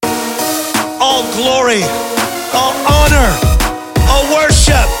all glory, all honor, all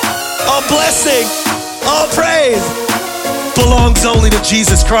worship, all blessing, all praise belongs only to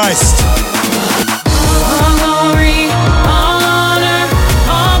Jesus Christ. All glory, all honor,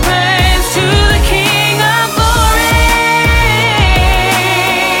 all praise to the King of glory.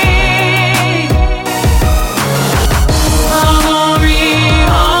 All glory,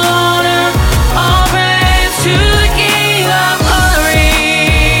 all honor, all praise to the King of glory.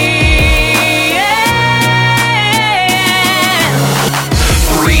 Yeah.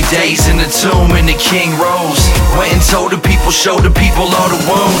 3 days in the tomb and the king rose. Went and told the people, showed the people all the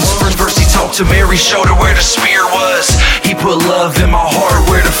wounds. First he talked to Mary, showed her where the spear was. He put love in my heart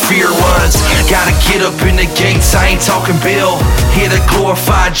where the fear was. Gotta get up in the gates, I ain't talking Bill. Here to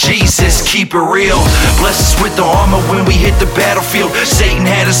glorify Jesus, keep it real. Bless us with the armor when we hit the battlefield. Satan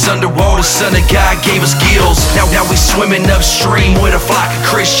had us underwater, the Son of God gave us gills. Now we swimming upstream with a flock of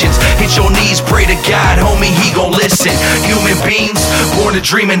Christians. Hit your knees, pray to God, homie, he gon' listen. Human beings, born to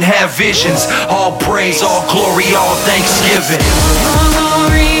dream and have visions. All praise, all glory, all thanksgiving. All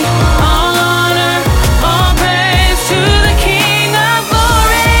glory, all honor, all praise to the King of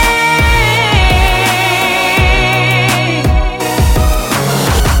glory.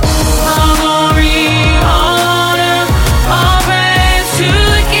 All glory, all honor, all praise to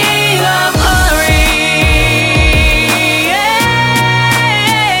the King of glory. Yeah.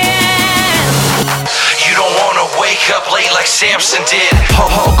 You don't wanna wake up late like Samson did.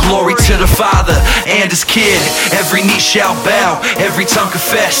 All glory to the Father and His kid. Every knee shall bow, every tongue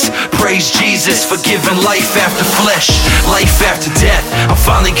confess. Praise Jesus for giving life after flesh, life after death. I'm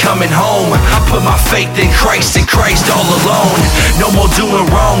finally coming home. I put my faith in Christ all alone. No more doing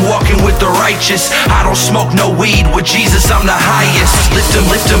wrong, walking with the righteous. I don't smoke no weed, with Jesus I'm the highest. Lift him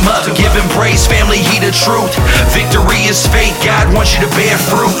up, give him praise, family, he the truth. Victory is faith, God wants you to bear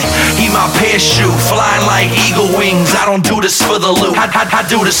fruit. He my parachute, flying like eagle wings. I don't do this for the loot, I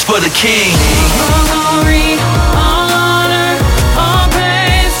do this for the King. All glory, all honor, all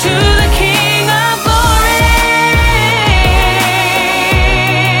praise to the King of glory.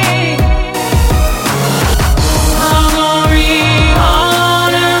 All glory, all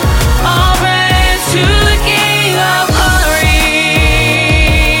honor, all praise to the King of glory.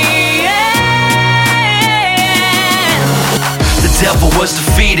 Yeah. The devil was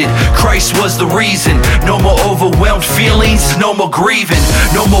defeated, Christ was the reason. No more overwhelmed feelings, no more grieving,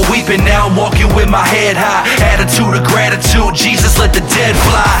 no more weeping. Now I'm walking with my head high, attitude of gratitude. Jesus let the dead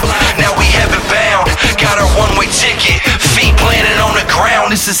fly. Now we heaven bound, got our one-way ticket, feet planted on the ground.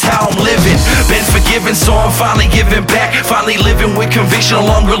 This is how I'm living. Been forgiven, so I'm finally giving back. Finally living with conviction, no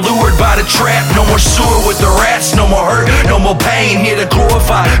longer lured by the trap. No more sewer with the rats, no more hurt, no more pain. Here to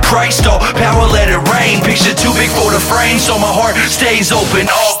glorify Christ, all power let it rain. Picture too big for the frame, so my heart stays open.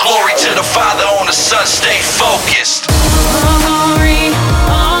 All glory to the Father, on the Son, stay focused. All